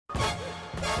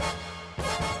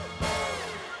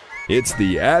It's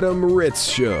the Adam Ritz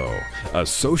Show, a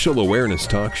social awareness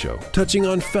talk show touching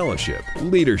on fellowship,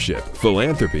 leadership,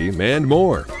 philanthropy, and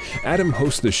more. Adam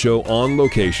hosts the show on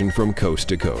location from coast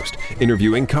to coast,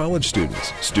 interviewing college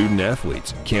students, student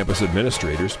athletes, campus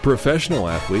administrators, professional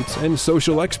athletes, and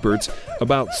social experts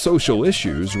about social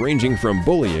issues ranging from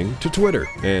bullying to Twitter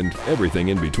and everything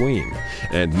in between.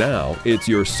 And now, it's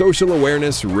your social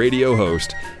awareness radio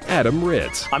host, Adam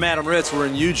Ritz. I'm Adam Ritz. We're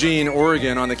in Eugene,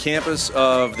 Oregon, on the campus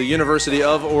of the University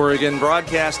of Oregon,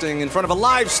 broadcasting in front of a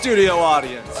live studio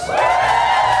audience.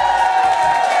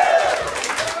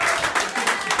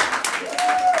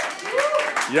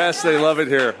 Yes, they love it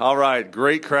here. All right,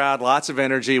 great crowd, lots of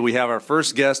energy. We have our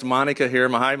first guest, Monica, here.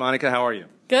 Hi, Monica. How are you?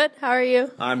 Good. How are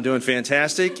you? I'm doing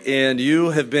fantastic. And you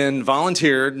have been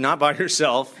volunteered, not by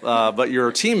yourself, but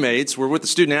your teammates were with the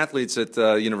student athletes at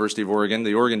the University of Oregon,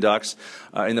 the Oregon Ducks,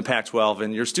 in the Pac-12.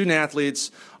 And your student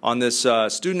athletes on this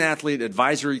Student Athlete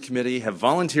Advisory Committee have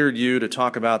volunteered you to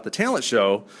talk about the talent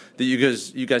show that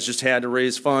you guys just had to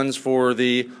raise funds for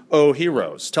the O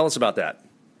Heroes. Tell us about that.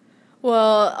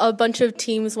 Well, a bunch of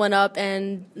teams went up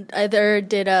and either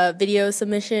did a video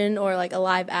submission or like a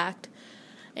live act,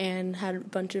 and had a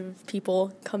bunch of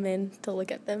people come in to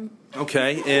look at them.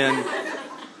 Okay, and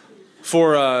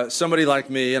for somebody like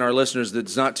me and our listeners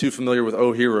that's not too familiar with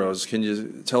O Heroes, can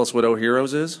you tell us what O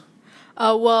Heroes is?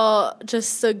 Well,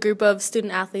 just a group of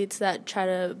student athletes that try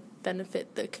to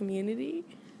benefit the community.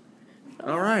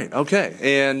 All right, okay.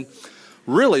 And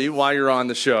really, why you're on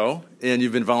the show and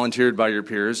you've been volunteered by your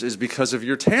peers is because of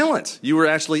your talent. You were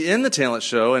actually in the talent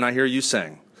show, and I hear you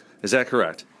sing. Is that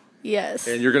correct? Yes.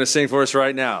 And you're going to sing for us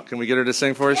right now. Can we get her to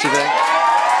sing for us, you think?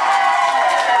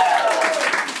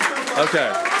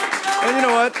 Okay. And you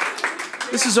know what?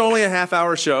 This is only a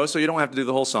half-hour show, so you don't have to do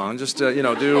the whole song. Just,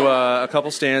 do a couple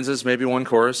stanzas, maybe one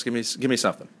chorus. Give me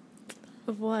something.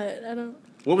 Of what? I don't...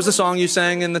 What was the song you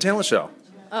sang in the talent show?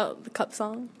 Oh, the Cup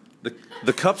song.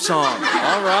 The Cup song.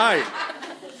 All right.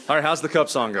 All right, how's the Cup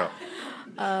song go?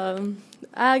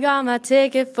 I got my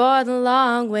ticket for the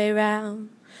long way round.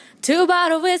 2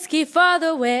 bottles whiskey for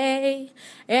the way,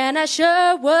 and I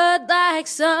sure would like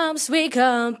some sweet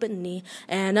company,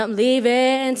 and I'm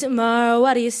leaving tomorrow.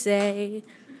 What do you say?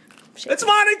 It's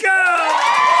Monica!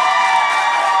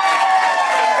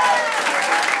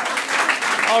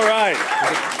 All right.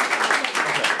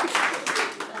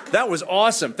 That was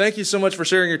awesome. Thank you so much for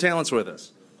sharing your talents with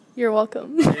us. You're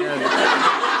welcome. Thank you.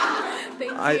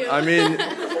 I mean,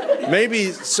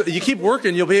 maybe you keep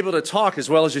working, you'll be able to talk as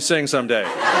well as you sing someday.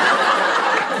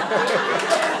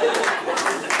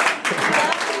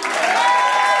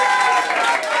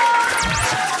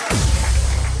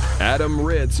 Adam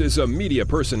Ritz is a media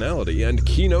personality and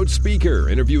keynote speaker,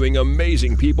 interviewing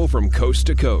amazing people from coast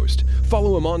to coast.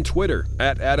 Follow him on Twitter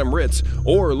 @Adam Ritz,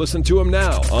 or listen to him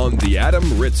now on The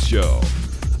Adam Ritz Show.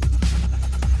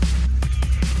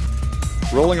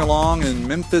 Rolling along in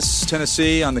Memphis,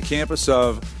 Tennessee, on the campus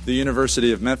of the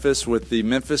University of Memphis with the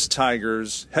Memphis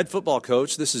Tigers head football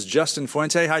coach. This is Justin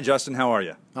Fuente. Hi, Justin. How are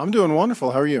you? I'm doing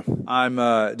wonderful. How are you? I'm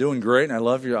doing great, and I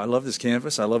love this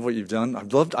campus. I love what you've done. I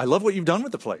love what you've done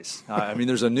with the place. I mean,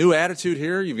 there's a new attitude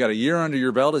here. You've got a year under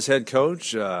your belt as head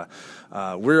coach.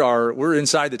 We're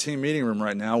inside the team meeting room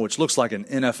right now, which looks like an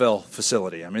NFL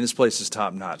facility. I mean, this place is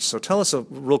top notch. So tell us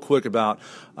real quick about,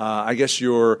 I guess,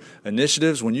 your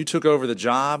initiatives when you took over the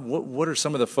job. What are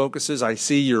some of the focuses? I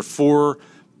see your 4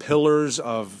 pillars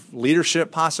of leadership,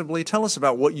 possibly. Tell us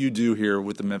about what you do here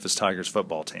with the Memphis Tigers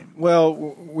football team. Well,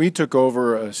 we took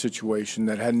over a situation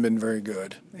that hadn't been very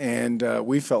good, and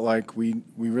we felt like we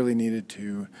really needed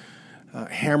to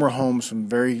hammer home some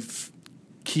very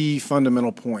key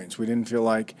fundamental points. We didn't feel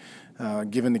like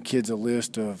giving the kids a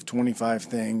list of 25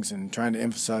 things and trying to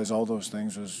emphasize all those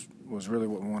things was really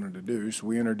what we wanted to do. So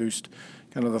we introduced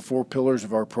kind of the 4 pillars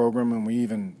of our program, and we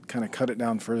even kind of cut it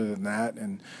down further than that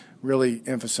and really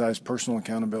emphasize personal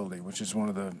accountability, which is one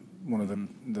of the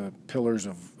pillars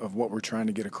of what we're trying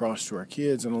to get across to our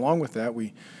kids. And along with that,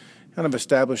 we kind of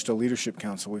established a leadership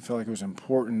council. We felt like it was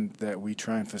important that we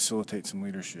try and facilitate some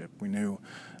leadership. We knew,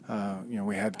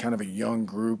 we had kind of a young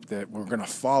group that were going to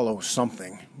follow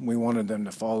something. We wanted them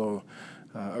to follow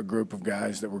a group of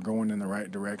guys that were going in the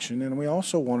right direction, and we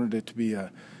also wanted it to be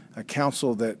a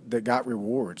council that got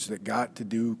rewards, that got to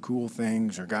do cool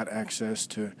things or got access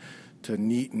to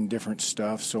neat and different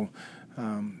stuff. So,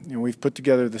 we've put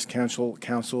together this council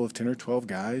of 10 or 12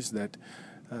 guys that,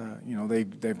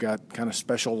 they've got kind of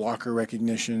special locker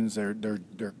recognitions.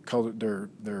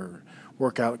 We're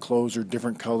workout clothes are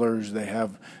different colors. They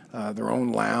have their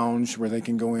own lounge where they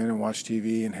can go in and watch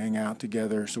TV and hang out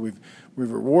together. So we've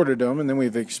rewarded them, and then we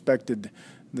expect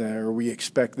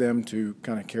them to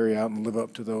kind of carry out and live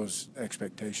up to those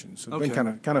expectations. So it's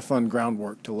been kind of fun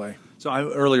groundwork to lay. So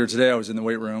earlier today I was in the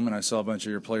weight room and I saw a bunch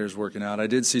of your players working out. I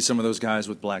did see some of those guys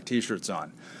with black T-shirts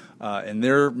on, and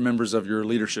they're members of your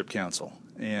leadership council,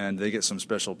 and they get some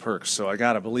special perks. So I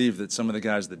got to believe that some of the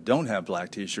guys that don't have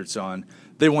black T-shirts on,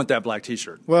 they want that black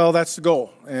T-shirt. Well, that's the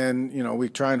goal, and we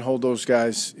try and hold those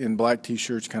guys in black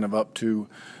T-shirts kind of up to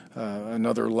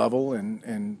another level,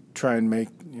 and try and make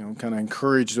kind of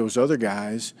encourage those other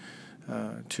guys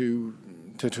to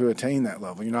attain that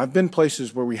level. I've been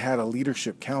places where we had a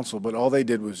leadership council, but all they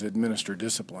did was administer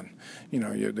discipline.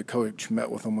 The coach met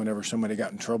with them whenever somebody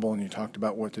got in trouble, and you talked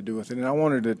about what to do with it. And I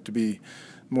wanted it to be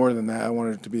more than that. I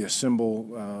wanted it to be a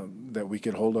symbol that we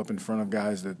could hold up in front of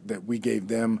guys, that we gave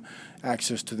them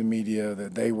access to the media,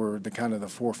 that they were the kind of the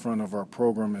forefront of our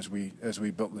program as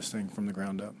we built this thing from the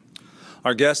ground up.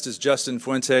 Our guest is Justin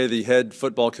Fuente, the head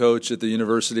football coach at the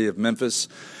University of Memphis,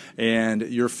 and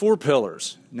your 4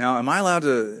 pillars. Now, am I allowed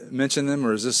to mention them,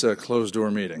 or is this a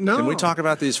closed-door meeting? No. Can we talk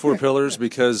about these 4 pillars?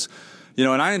 Because,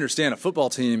 and I understand a football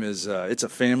team is it's a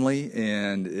family,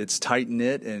 and it's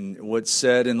tight-knit, and what's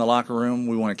said in the locker room,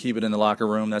 we want to keep it in the locker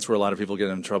room. That's where a lot of people get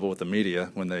in trouble with the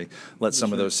media when they let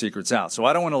some of those secrets out. So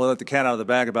I don't want to let the cat out of the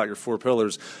bag about your 4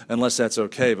 pillars unless that's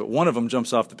okay, but one of them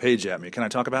jumps off the page at me. Can I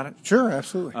talk about it? Sure,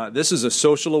 absolutely. This is a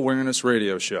social awareness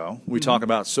radio show. We talk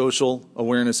about social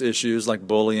awareness issues like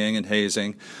bullying and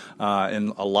hazing,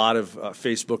 and a lot of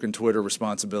Facebook and Twitter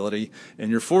responsibility.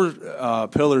 And your 4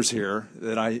 pillars here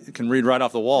that I can read right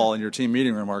off the wall in your team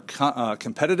meeting room are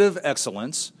competitive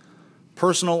excellence,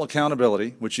 personal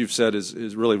accountability, which you've said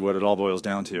is really what it all boils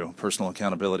down to, personal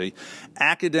accountability,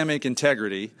 academic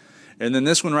integrity, and then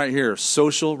this one right here,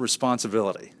 social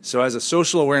responsibility. So as a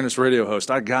social awareness radio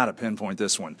host, I got to pinpoint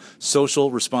this one,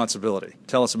 social responsibility.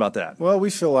 Tell us about that. Well,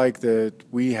 we feel like that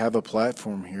we have a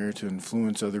platform here to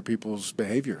influence other people's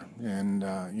behavior. And,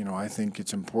 I think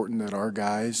it's important that our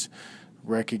guys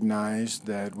recognize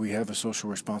that we have a social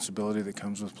responsibility that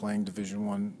comes with playing Division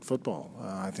I football.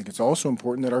 I think it's also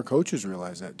important that our coaches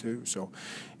realize that too. So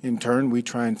in turn, we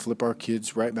try and flip our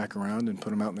kids right back around and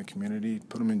put them out in the community,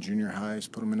 put them in junior highs,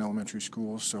 put them in elementary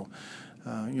schools. So,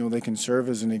 they can serve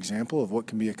as an example of what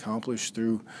can be accomplished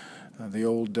through the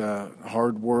old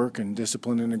hard work and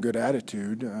discipline and a good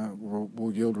attitude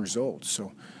will yield results.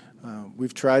 So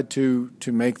we've tried to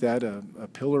make that a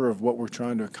pillar of what we're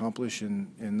trying to accomplish in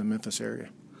the Memphis area.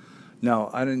 Now,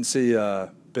 I didn't see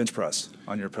bench press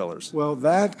on your pillars. Well,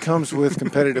 that comes with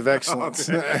competitive excellence.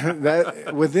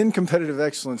 That within competitive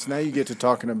excellence, now you get to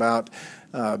talking about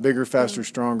bigger, faster,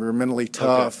 stronger, mentally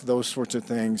tough, those sorts of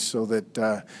things, so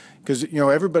that because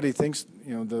everybody thinks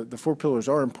the 4 pillars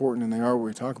are important and they are what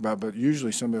we talk about, but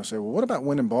usually somebody will say, well, what about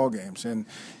winning ball games? And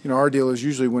our deal is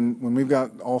usually when we've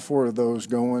got all 4 of those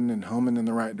going and humming in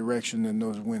the right direction, then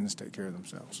those wins take care of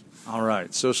themselves. All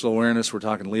right, social awareness, we're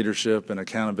talking leadership and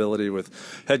accountability with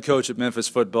head coach at Memphis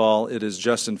football. It is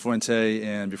Justin Fuente,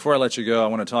 and before I let you go, I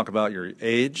want to talk about your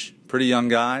age. Pretty young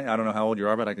guy. I don't know how old you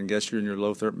are, but I can guess you're in your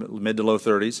mid to low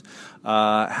 30s.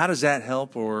 How does that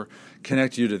help or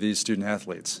connect you to these student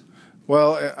athletes?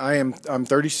 Well, I'm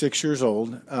 36 years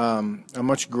old. I'm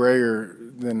much grayer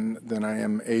than I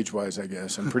am age-wise, I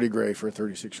guess. I'm pretty gray for a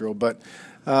 36-year-old. But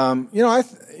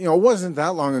it wasn't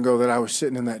that long ago that I was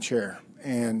sitting in that chair,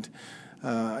 and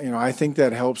I think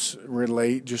that helps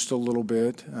relate just a little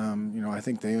bit. I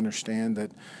think they understand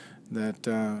that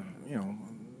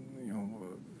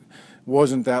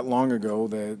wasn't that long ago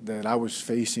that I was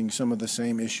facing some of the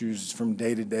same issues from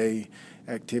day-to-day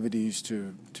activities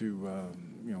to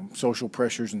social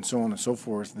pressures and so on and so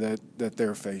forth that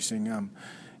they're facing.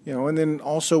 And then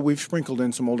also we've sprinkled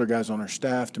in some older guys on our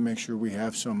staff to make sure we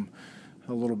have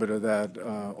a little bit of that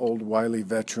old wily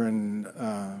veteran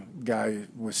guy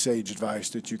with sage advice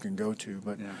that you can go to.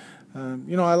 But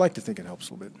I like to think it helps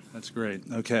a little bit. That's great.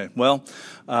 Okay. Well,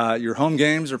 your home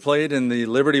games are played in the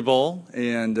Liberty Bowl,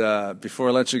 and before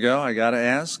I let you go, I got to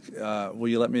ask, will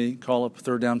you let me call up a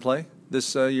third down play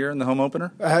this year in the home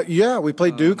opener? Yeah, we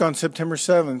play Duke on September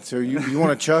 7th. So you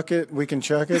want to chuck it, we can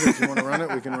chuck it. If you want to run it,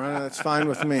 we can run it. That's fine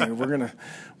with me. We're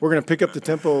gonna pick up the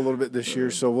tempo a little bit this year.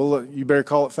 So you better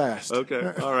call it fast.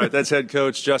 Okay. All right. That's head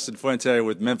coach Justin Fuente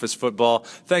with Memphis football.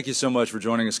 Thank you so much for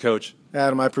joining us, Coach.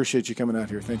 Adam, I appreciate you coming out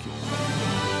here. Thank you.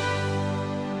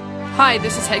 Hi,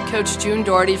 this is head coach June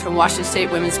Doherty from Washington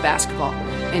State Women's Basketball,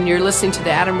 and you're listening to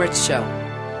The Adam Ritz Show.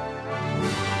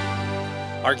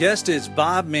 Our guest is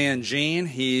Bob Mangine.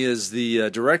 He is the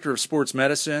Director of Sports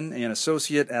Medicine and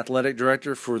Associate Athletic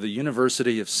Director for the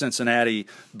University of Cincinnati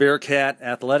Bearcat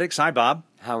Athletics. Hi, Bob.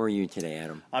 How are you today,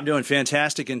 Adam? I'm doing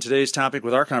fantastic, and today's topic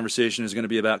with our conversation is going to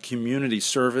be about community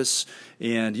service,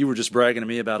 and you were just bragging to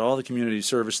me about all the community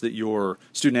service that your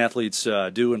student-athletes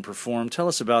do and perform. Tell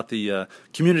us about the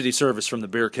community service from the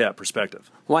Bearcat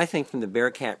perspective. Well, I think from the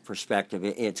Bearcat perspective,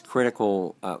 it's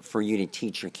critical for you to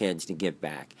teach your kids to give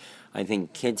back. I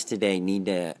think kids today need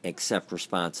to accept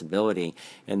responsibility,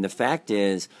 and the fact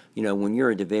is, when you're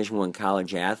a Division I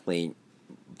college athlete,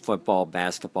 football,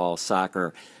 basketball,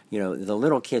 soccer, the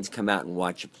little kids come out and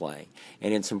watch you play.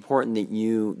 And it's important that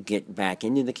you get back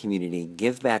into the community,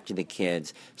 give back to the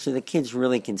kids, so the kids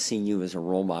really can see you as a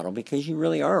role model, because you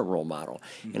really are a role model.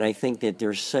 Mm-hmm. And I think that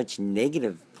there's such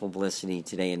negative publicity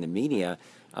today in the media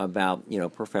about,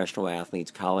 professional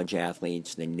athletes, college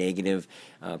athletes, the negative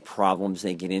problems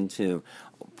they get into.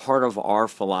 Part of our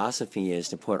philosophy is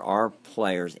to put our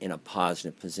players in a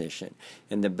positive position.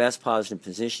 And the best positive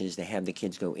position is to have the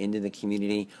kids go into the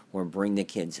community or bring the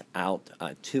kids out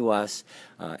to us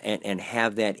and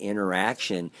have that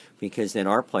interaction, because then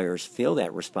our players feel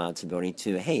that responsibility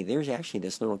to, hey, there's actually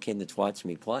this little kid that's watching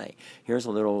me play. Here's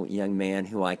a little young man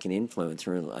who I can influence,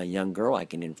 or a young girl I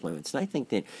can influence. And I think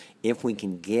that if we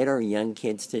can get our young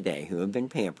kids today who have been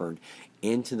pampered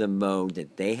into the mode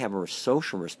that they have a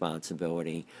social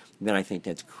responsibility, then I think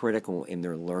that's critical in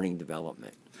their learning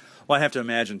development. Well, I have to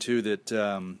imagine, too, that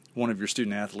one of your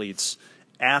student athletes,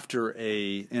 after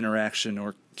a interaction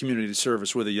or community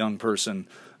service with a young person,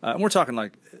 and we're talking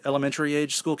like elementary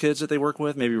age school kids that they work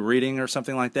with, maybe reading or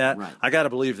something like that, right. I got to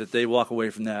believe that they walk away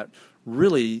from that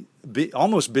really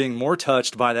almost being more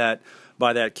touched by that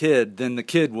kid than the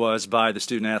kid was by the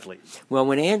student athlete. Well,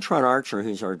 when Antron Archer,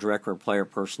 who's our Director of Player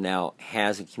Personnel,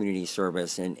 has a community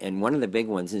service, and one of the big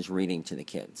ones is reading to the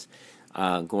kids,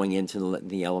 going into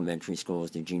the elementary schools,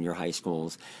 the junior high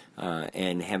schools,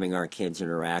 and having our kids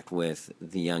interact with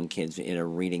the young kids in a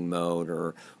reading mode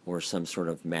or some sort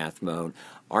of math mode.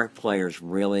 Our players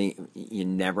really, you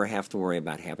never have to worry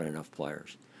about having enough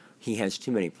players. He has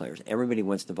too many players. Everybody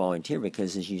wants to volunteer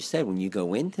because, as you said, when you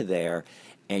go into there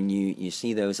and you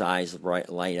see those eyes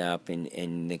light up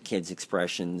and the kids'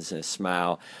 expressions,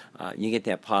 smile, you get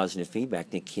that positive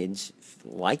feedback. The kids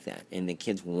like that, and the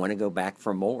kids want to go back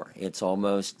for more. It's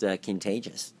almost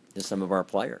contagious to some of our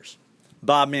players.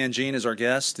 Bob Mangine is our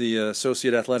guest, the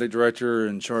Associate Athletic Director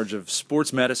in charge of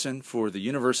Sports Medicine for the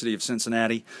University of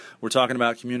Cincinnati. We're talking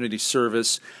about community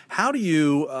service. How do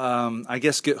you,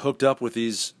 get hooked up with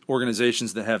these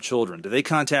organizations that have children? Do they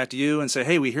contact you and say,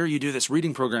 hey, we hear you do this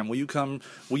reading program. Will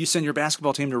you send your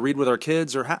basketball team to read with our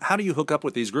kids? Or how do you hook up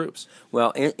with these groups?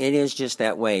 Well, it is just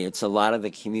that way. It's a lot of the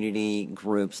community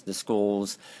groups, the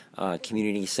schools,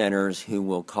 community centers who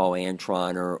will call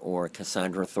Antron or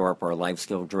Cassandra Thorpe, our life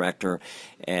skill director,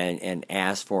 and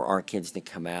ask for our kids to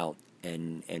come out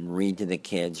and read to the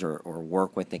kids or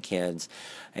work with the kids.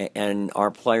 And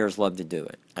our players love to do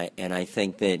it. And I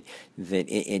think that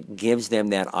it gives them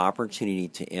that opportunity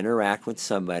to interact with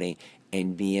somebody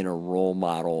and be in a role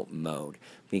model mode.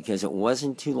 Because it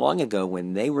wasn't too long ago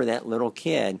when they were that little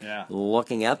kid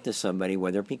looking up to somebody,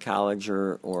 whether it be college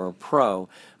or pro,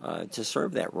 to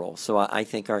serve that role. So I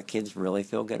think our kids really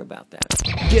feel good about that.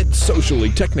 Get socially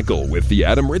technical with The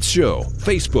Adam Ritz Show.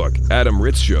 Facebook, Adam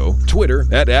Ritz Show. Twitter,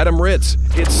 @AdamRitz.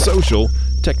 It's social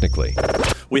technically.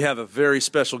 We have a very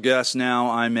special guest now.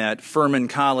 I'm at Furman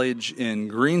College in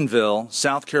Greenville,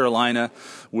 South Carolina,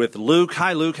 with Luke.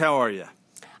 Hi, Luke. How are you?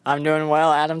 I'm doing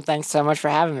well, Adam. Thanks so much for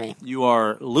having me. You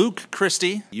are Luke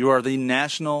Christie. You are the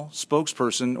national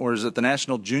spokesperson, or is it the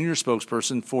national junior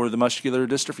spokesperson for the Muscular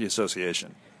Dystrophy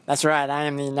Association? That's right. I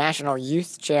am the national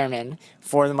youth chairman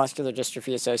for the Muscular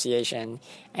Dystrophy Association.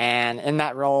 And in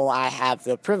that role, I have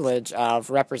the privilege of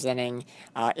representing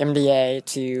MDA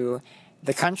to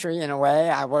the country in a way.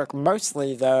 I work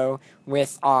mostly, though,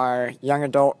 with our young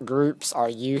adult groups, our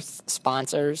youth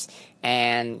sponsors,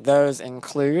 and those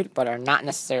include, but are not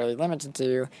necessarily limited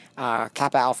to,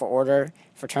 Kappa Alpha Order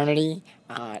fraternity,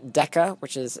 DECA,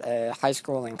 which is a high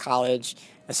school and college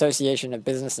association of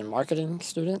business and marketing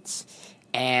students,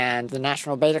 and the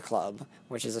National Beta Club,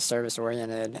 which is a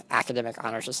service-oriented academic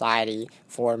honor society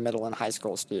for middle and high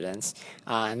school students.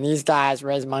 And these guys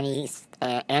raise money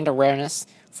and awareness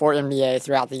for MDA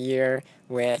throughout the year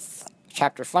with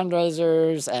chapter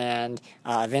fundraisers and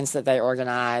events that they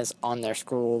organize on their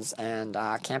schools and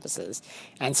campuses.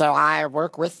 And so I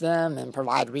work with them and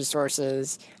provide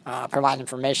resources, provide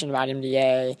information about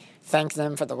MDA, thank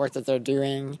them for the work that they're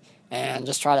doing, and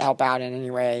just try to help out in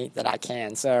any way that I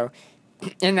can. So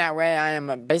in that way, I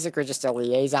am basically just a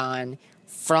liaison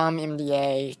from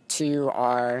MDA to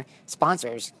our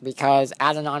sponsors, because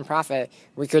as a nonprofit,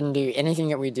 we couldn't do anything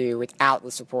that we do without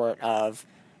the support of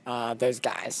those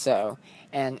guys. So,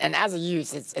 and as a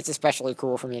youth, it's especially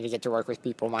cool for me to get to work with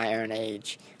people my own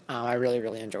age. I really,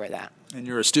 really enjoy that. And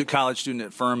you're a college student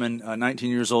at Furman, 19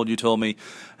 years old, you told me.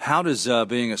 How does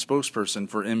being a spokesperson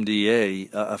for MDA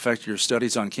affect your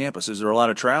studies on campus? Is there a lot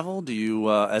of travel? Do you,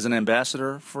 as an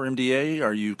ambassador for MDA,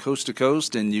 are you coast to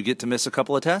coast and you get to miss a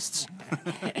couple of tests?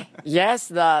 Yes,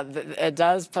 it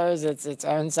does pose its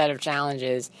own set of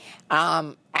challenges.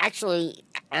 Actually,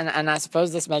 and I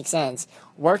suppose this makes sense,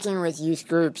 working with youth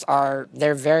groups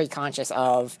they're very conscious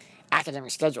of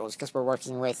academic schedules because we're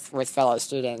working with fellow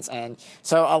students. And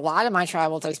so a lot of my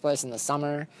travel takes place in the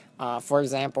summer. For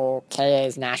example,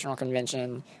 KA's national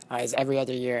convention is every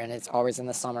other year, and it's always in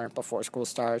the summer before school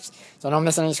starts. So I don't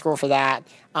miss any school for that.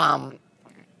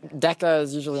 DECA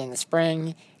is usually in the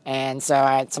spring, and so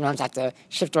I sometimes have to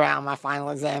shift around my final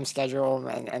exam schedule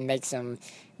and make some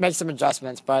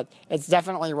adjustments, but it's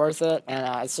definitely worth it,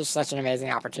 and it's just such an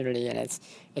amazing opportunity, and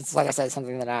it's like I said,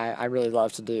 something that I really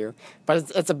love to do.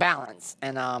 But it's a balance,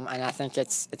 and I think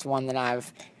it's one that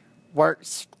I've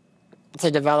worked to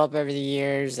develop over the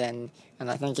years, and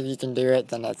I think if you can do it,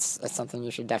 then it's something you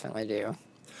should definitely do.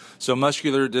 So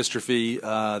muscular dystrophy,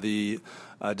 the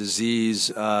disease,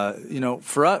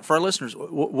 for our listeners,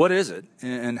 what is it,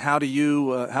 and how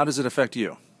does it affect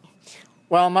you?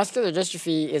 Well, muscular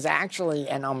dystrophy is actually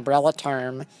an umbrella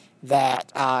term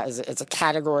that it's a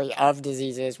category of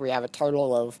diseases. We have a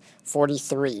total of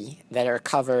 43 that are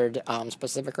covered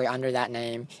specifically under that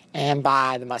name and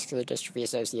by the Muscular Dystrophy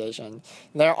Association.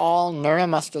 They're all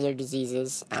neuromuscular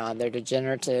diseases. They're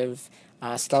degenerative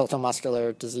skeletal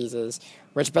muscular diseases,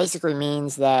 which basically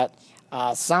means that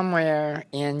somewhere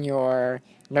in your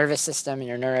nervous system and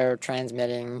your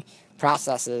neurotransmitting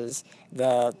processes,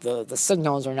 the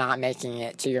signals are not making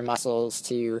it to your muscles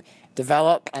to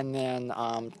develop and then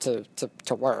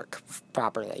to work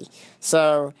properly.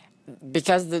 So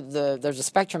because there's a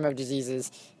spectrum of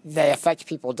diseases, they affect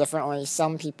people differently.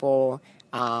 Some people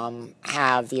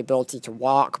have the ability to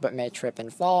walk but may trip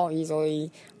and fall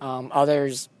easily.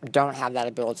 Others don't have that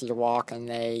ability to walk and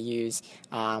they use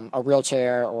a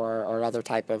wheelchair or other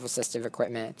type of assistive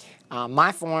equipment.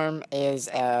 My form is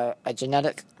a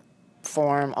genetic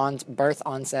form on birth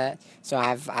onset, so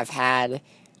I've had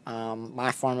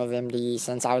my form of MD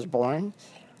since I was born,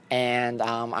 and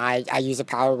I use a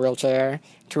power wheelchair,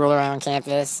 tool around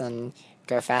campus, and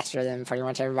go faster than pretty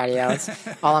much everybody else,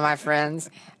 all of my friends.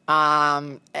 So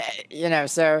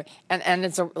and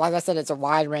it's like I said, it's a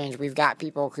wide range. We've got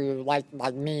people who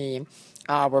like me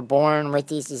were born with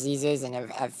these diseases and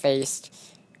have faced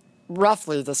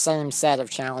roughly the same set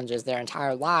of challenges their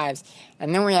entire lives,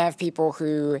 and then we have people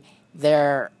who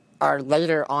there are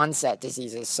later onset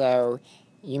diseases, so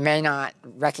you may not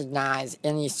recognize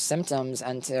any symptoms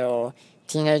until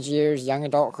teenage years, young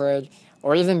adulthood,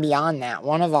 or even beyond that.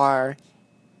 One of our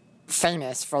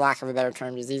famous, for lack of a better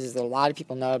term, diseases that a lot of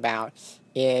people know about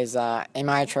is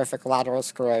amyotrophic lateral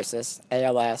sclerosis,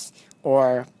 ALS,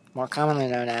 or more commonly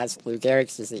known as Lou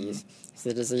Gehrig's disease. It's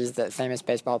the disease that famous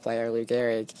baseball player Lou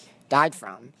Gehrig died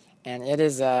from. And it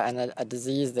is a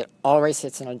disease that always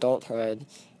hits in adulthood,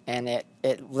 and it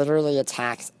literally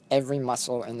attacks every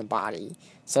muscle in the body,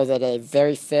 so that a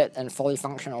very fit and fully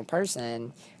functional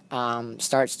person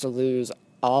starts to lose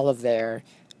all of their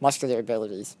muscular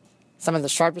abilities. Some of the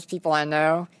sharpest people I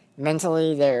know,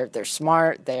 mentally, they're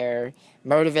smart, they're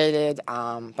motivated,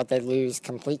 but they lose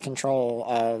complete control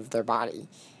of their body.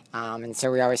 And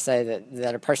so we always say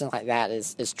that a person like that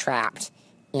is trapped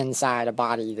inside a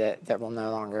body that will no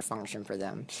longer function for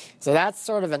them. So that's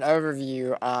sort of an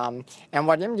overview. And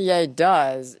what MDA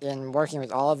does in working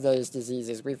with all of those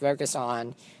diseases, we focus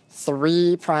on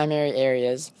 3 primary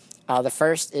areas. The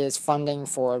first is funding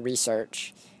for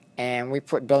research, and we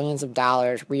put billions of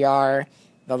dollars. We are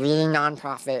the leading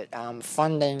nonprofit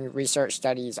funding research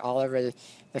studies all over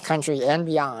the country and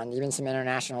beyond, even some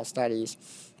international studies,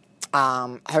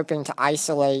 hoping to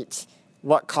isolate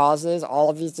what causes all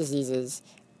of these diseases,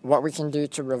 what we can do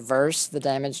to reverse the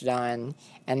damage done,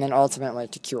 and then ultimately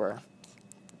to cure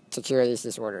these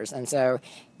disorders. And so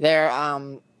there,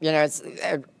 it's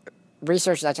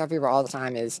research that I tell people all the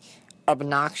time is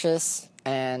obnoxiously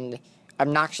and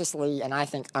I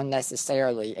think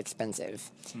unnecessarily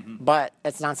expensive. Mm-hmm. But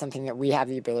it's not something that we have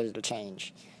the ability to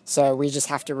change. So we just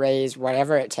have to raise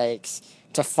whatever it takes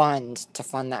to fund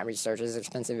that research, as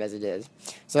expensive as it is.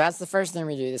 So that's the first thing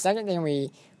we do. The second thing we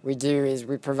do is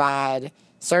we provide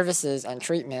services and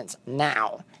treatments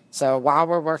now. So while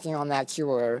we're working on that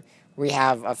cure, we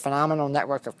have a phenomenal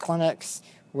network of clinics.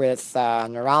 with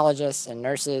neurologists and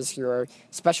nurses who are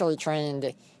specially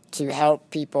trained to help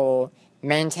people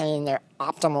maintain their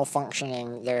optimal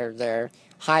functioning, their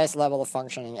highest level of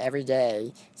functioning every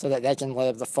day so that they can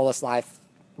live the fullest life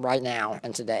right now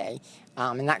and today.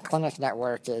 And that clinic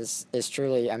network is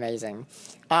truly amazing.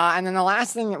 And then the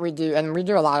last thing that we do, and we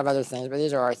do a lot of other things, but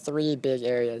these are our three big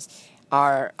areas,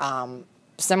 are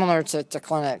similar to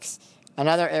clinics.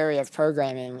 Another area of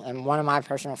programming, and one of my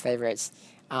personal favorites,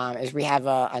 is we have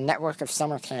a network of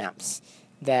summer camps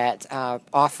that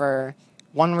offer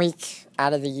 1 week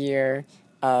out of the year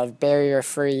of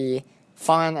barrier-free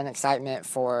fun and excitement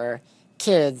for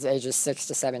kids ages 6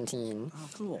 to 17. Oh,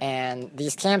 cool. And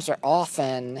these camps are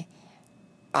often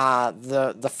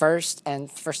the first,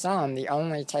 and for some, the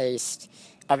only taste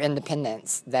of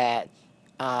independence that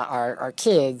our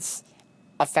kids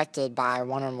affected by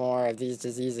one or more of these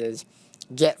diseases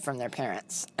get from their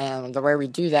parents. And the way we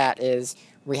do that is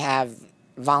we have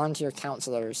volunteer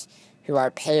counselors who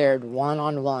are paired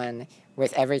one-on-one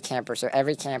with every camper. So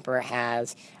every camper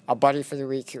has a buddy for the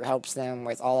week who helps them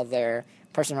with all of their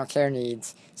personal care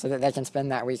needs so that they can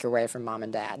spend that week away from mom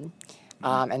and dad.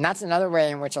 And that's another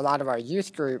way in which a lot of our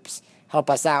youth groups help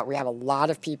us out. We have a lot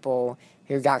of people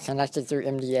who got connected through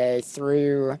MDA,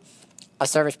 through a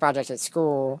service project at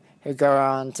school, who go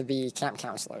on to be camp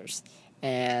counselors.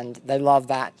 And they love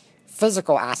that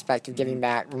physical aspect of giving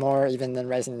back more even than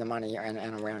raising the money and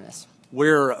awareness.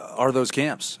 Where are those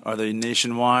camps? Are they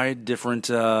nationwide, different,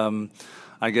 terrain,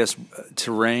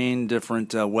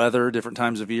 different weather, different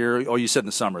times of year? Oh, you said in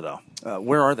the summer, though.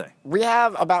 Where are they? We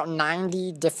have about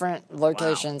 90 different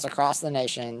locations across the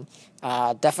nation.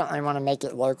 Definitely want to make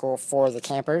it local for the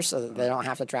campers so that they don't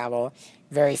have to travel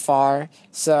very far.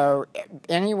 So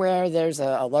anywhere there's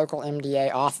a local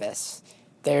MDA office,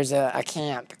 there's a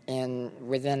camp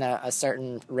within a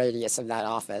certain radius of that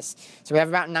office. So we have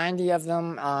about 90 of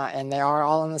them, and they are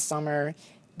all in the summer,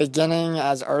 beginning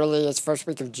as early as first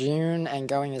week of June and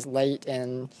going as late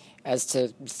as to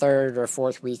third or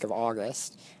fourth week of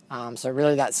August. So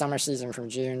really that summer season from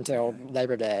June till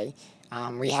Labor Day,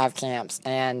 we have camps.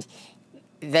 And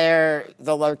the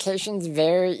locations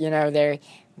vary,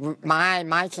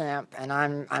 my camp, and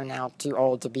I'm now too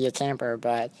old to be a camper,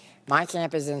 but my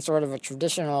camp is in sort of a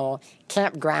traditional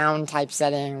campground type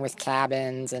setting with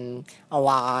cabins and a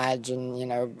lodge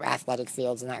and, athletic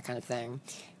fields and that kind of thing.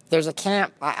 There's a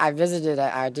camp, I visited,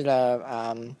 I did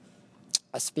a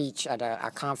speech at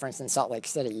a conference in Salt Lake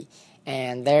City,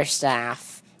 and their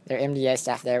MDA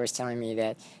staff there was telling me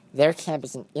that their camp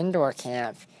is an indoor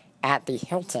camp at the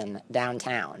Hilton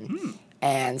downtown.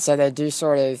 And so they do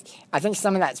sort of, I think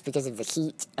some of that's because of the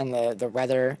heat and the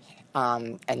weather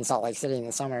in Salt Lake City in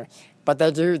the summer. But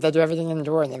they do everything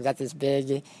indoor, and they've got this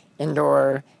big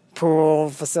indoor pool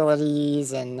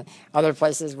facilities and other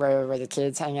places where the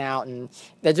kids hang out, and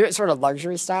they do it sort of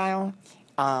luxury style.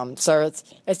 So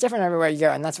it's different everywhere you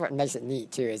go, and that's what makes it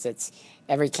neat too. Is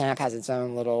every camp has its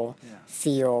own little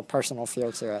personal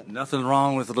feel to it. Nothing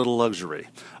wrong with a little luxury.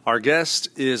 Our guest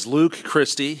is Luke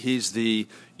Christie. He's the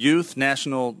Youth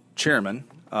National Chairman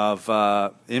of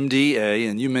MDA,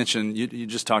 and you mentioned, you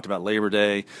just talked about Labor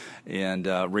Day and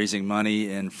raising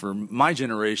money, and for my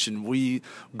generation, we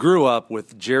grew up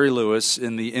with Jerry Lewis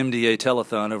in the MDA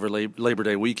telethon over Labor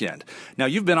Day weekend. Now,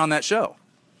 you've been on that show.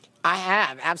 I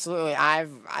have, absolutely.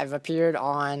 I've appeared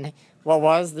on what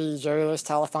was the Jerry Lewis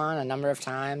telethon a number of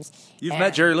times. You've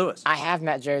met Jerry Lewis. I have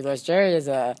met Jerry Lewis. Jerry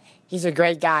he's a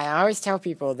great guy. I always tell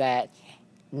people that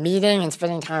meeting and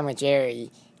spending time with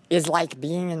Jerry is like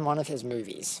being in one of his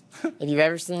movies. If you've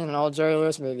ever seen an old Jerry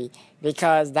Lewis movie,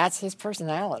 because that's his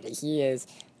personality. He is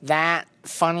that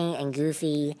funny and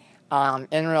goofy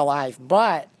in real life,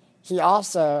 but he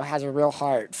also has a real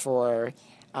heart for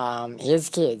his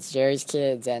kids, Jerry's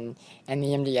kids, and the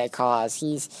MDA cause.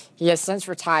 He has since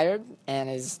retired and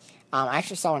is. I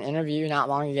actually saw an interview not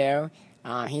long ago.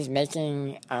 He's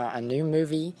making a new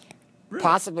movie, really?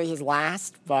 Possibly his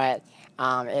last, but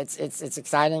it's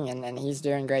exciting, and he's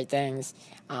doing great things,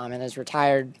 and is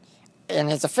retired in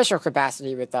his official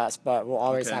capacity with us, but we'll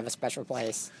always have a special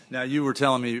place. Now, you were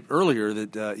telling me earlier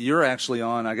that you're actually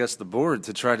on, I guess, the board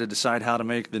to try to decide how to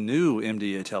make the new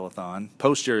MDA telethon,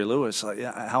 post Jerry Lewis,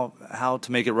 how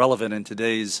to make it relevant in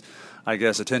today's, I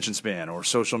guess, attention span or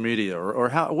social media, or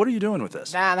how. What are you doing with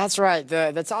this? Yeah, that's right.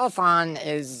 The telethon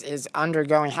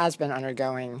has been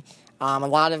undergoing a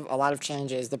lot of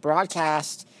changes. The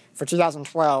broadcast for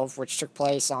 2012, which took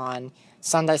place on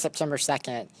Sunday, September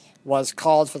 2nd, was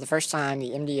called for the first time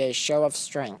the MDA Show of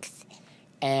Strength.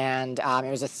 And it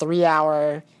was a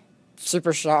 3-hour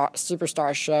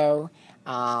superstar show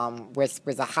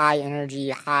with a high energy,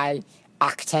 high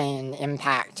octane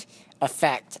impact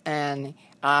effect. And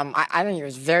I think it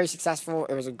was very successful.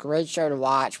 It was a great show to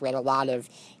watch. We had a lot of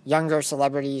younger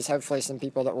celebrities, hopefully some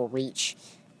people that will reach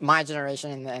my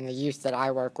generation and the youth that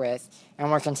I work with.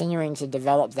 And we're continuing to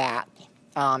develop that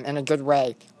in a good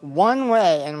way. One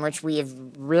way in which we have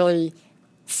really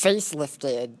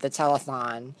facelifted the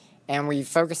telethon, and we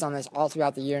focus on this all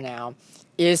throughout the year now,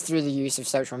 is through the use of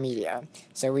social media.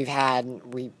 So we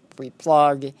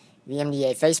plug the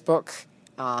MDA Facebook,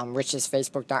 which is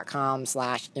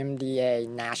facebook.com/MDA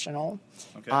National.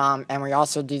 Okay. And we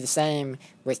also do the same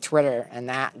with Twitter, and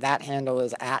that handle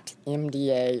is at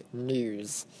MDA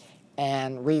News.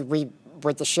 And we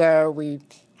with the show, we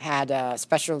had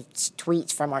special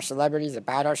tweets from our celebrities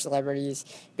about our celebrities.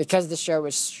 Because the show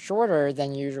was shorter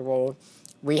than usual,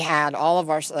 we had all of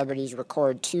our celebrities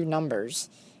record 2 numbers,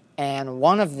 and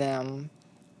one of them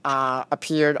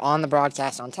appeared on the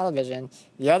broadcast on television.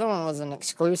 The other one was an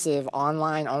exclusive,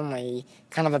 online-only,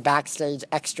 kind of a backstage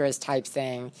extras type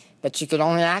thing that you could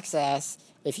only access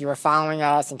if you were following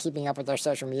us and keeping up with our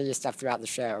social media stuff throughout the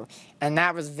show. And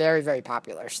that was very, very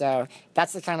popular. So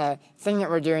that's the kind of thing that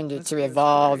we're doing to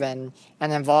evolve and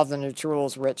involve the new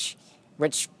tools which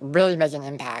really make an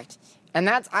impact. And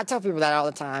I tell people that all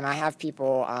the time. I have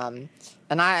people,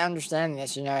 and I understand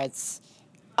this, it's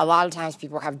a lot of times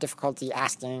people have difficulty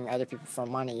asking other people for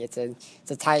money. It's a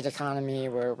tight economy.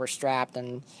 We're strapped,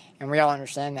 and we all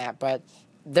understand that. But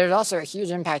there's also a huge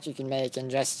impact you can make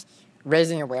in just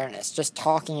raising awareness, just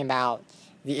talking about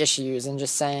the issues and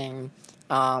just saying,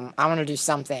 I want to do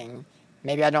something.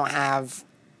 Maybe I don't have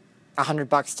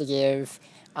 $100 to give,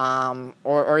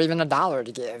 or even $1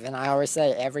 to give. And I always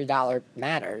say every dollar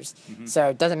matters. Mm-hmm. So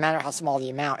it doesn't matter how small the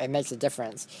amount, it makes a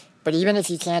difference. But even if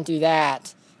you can't do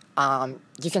that,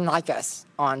 you can like us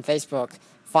on Facebook,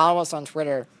 follow us on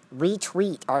Twitter,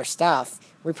 retweet our stuff.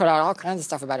 We put out all kinds of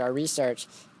stuff about our research,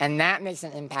 and that makes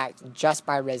an impact just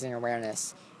by raising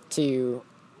awareness to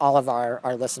all of our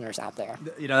listeners out there.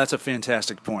 That's a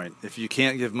fantastic point. If you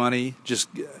can't give money, just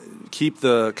keep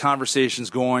the conversations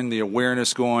going, the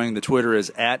awareness going. The Twitter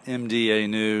is at MDA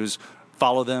News.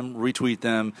 Follow them, retweet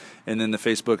them, and then the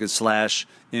Facebook is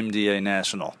 /MDA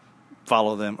National.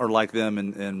 Follow them or like them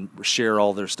and share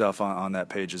all their stuff on that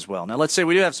page as well. Now, let's say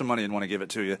we do have some money and want to give it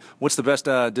to you. What's the best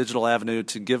digital avenue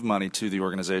to give money to the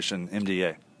organization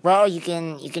MDA? Well, you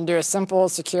can do a simple,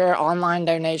 secure online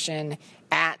donation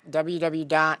at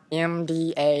www.mda.org.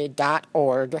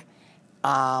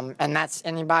 And that's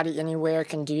anybody, anywhere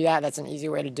can do that. That's an easy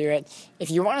way to do it.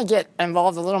 If you want to get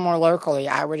involved a little more locally,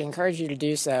 I would encourage you to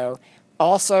do so.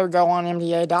 Also, go on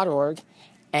mda.org.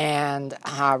 And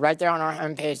right there on our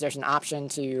homepage, there's an option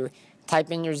to type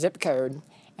in your zip code,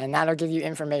 and that'll give you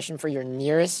information for your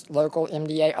nearest local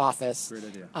MDA office. Great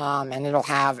idea. And it'll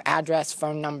have address,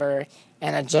 phone number,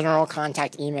 and a general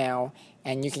contact email,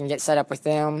 and you can get set up with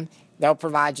them. They'll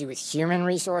provide you with human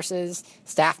resources,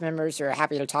 staff members who are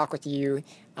happy to talk with you,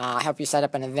 help you set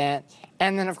up an event.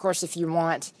 And then, of course, if you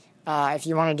want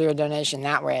to do a donation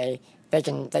that way, they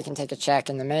can take a check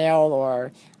in the mail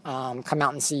or come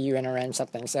out and see you and arrange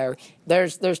something. So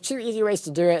there's 2 easy ways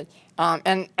to do it,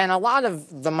 and a lot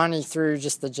of the money through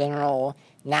just the general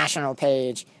national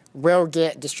page will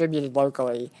get distributed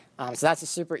locally. So that's a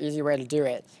super easy way to do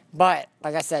it. But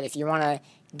like I said, if you want to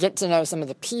get to know some of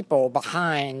the people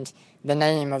behind the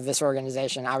name of this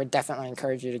organization, I would definitely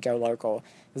encourage you to go local.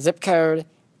 Zip code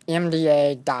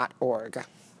mda.org.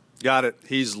 Got it.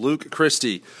 He's Luke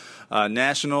Christie,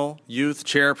 National Youth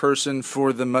Chairperson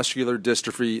for the Muscular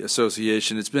Dystrophy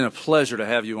Association. It's been a pleasure to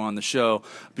have you on the show.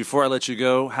 Before I let you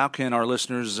go, how can our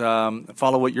listeners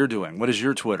follow what you're doing? What is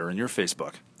your Twitter and your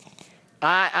Facebook?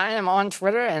 I am on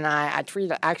Twitter, and I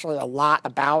tweet actually a lot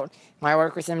about my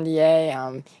work with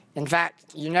MDA. In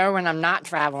fact, when I'm not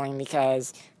traveling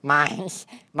because my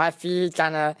feed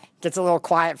kind of gets a little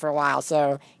quiet for a while.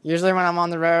 So usually when I'm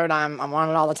on the road, I'm on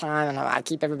it all the time, and I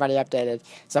keep everybody updated.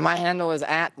 So my handle is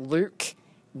at Luke,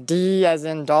 D as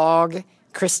in dog,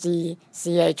 Christie,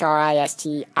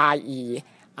 Christie.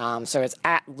 So it's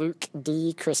at Luke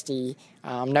D. Christie.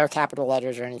 No capital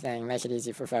letters or anything. Make it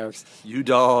easy for folks. You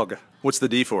dog. What's the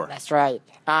D for? That's right.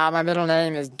 My middle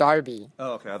name is Darby.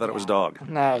 Oh, okay. I thought it was dog.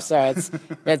 No, so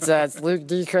it's Luke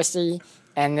D. Christie,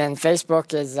 and then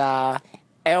Facebook is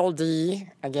LD,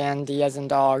 again, D as in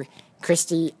dog,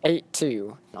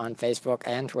 Christie82 on Facebook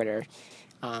and Twitter.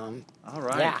 All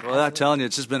right. Yeah, well, I'm telling you,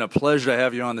 it's just been a pleasure to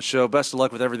have you on the show. Best of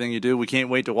luck with everything you do. We can't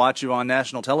wait to watch you on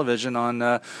national television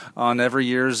on every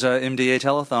year's MDA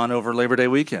Telethon over Labor Day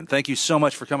weekend. Thank you so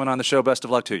much for coming on the show. Best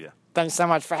of luck to you. Thanks so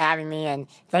much for having me, and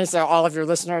thanks to all of your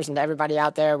listeners and to everybody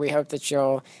out there. We hope that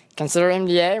you'll consider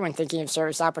MDA when thinking of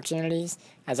service opportunities.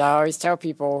 As I always tell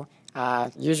people,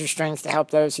 use your strengths to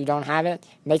help those who don't have it.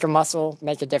 Make a muscle,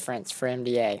 make a difference for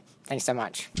MDA. Thanks so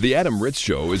much. The Adam Ritz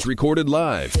Show is recorded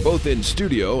live, both in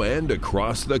studio and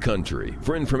across the country.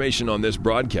 For information on this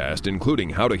broadcast,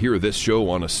 including how to hear this show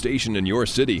on a station in your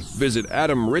city, visit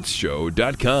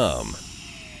adamritzshow.com.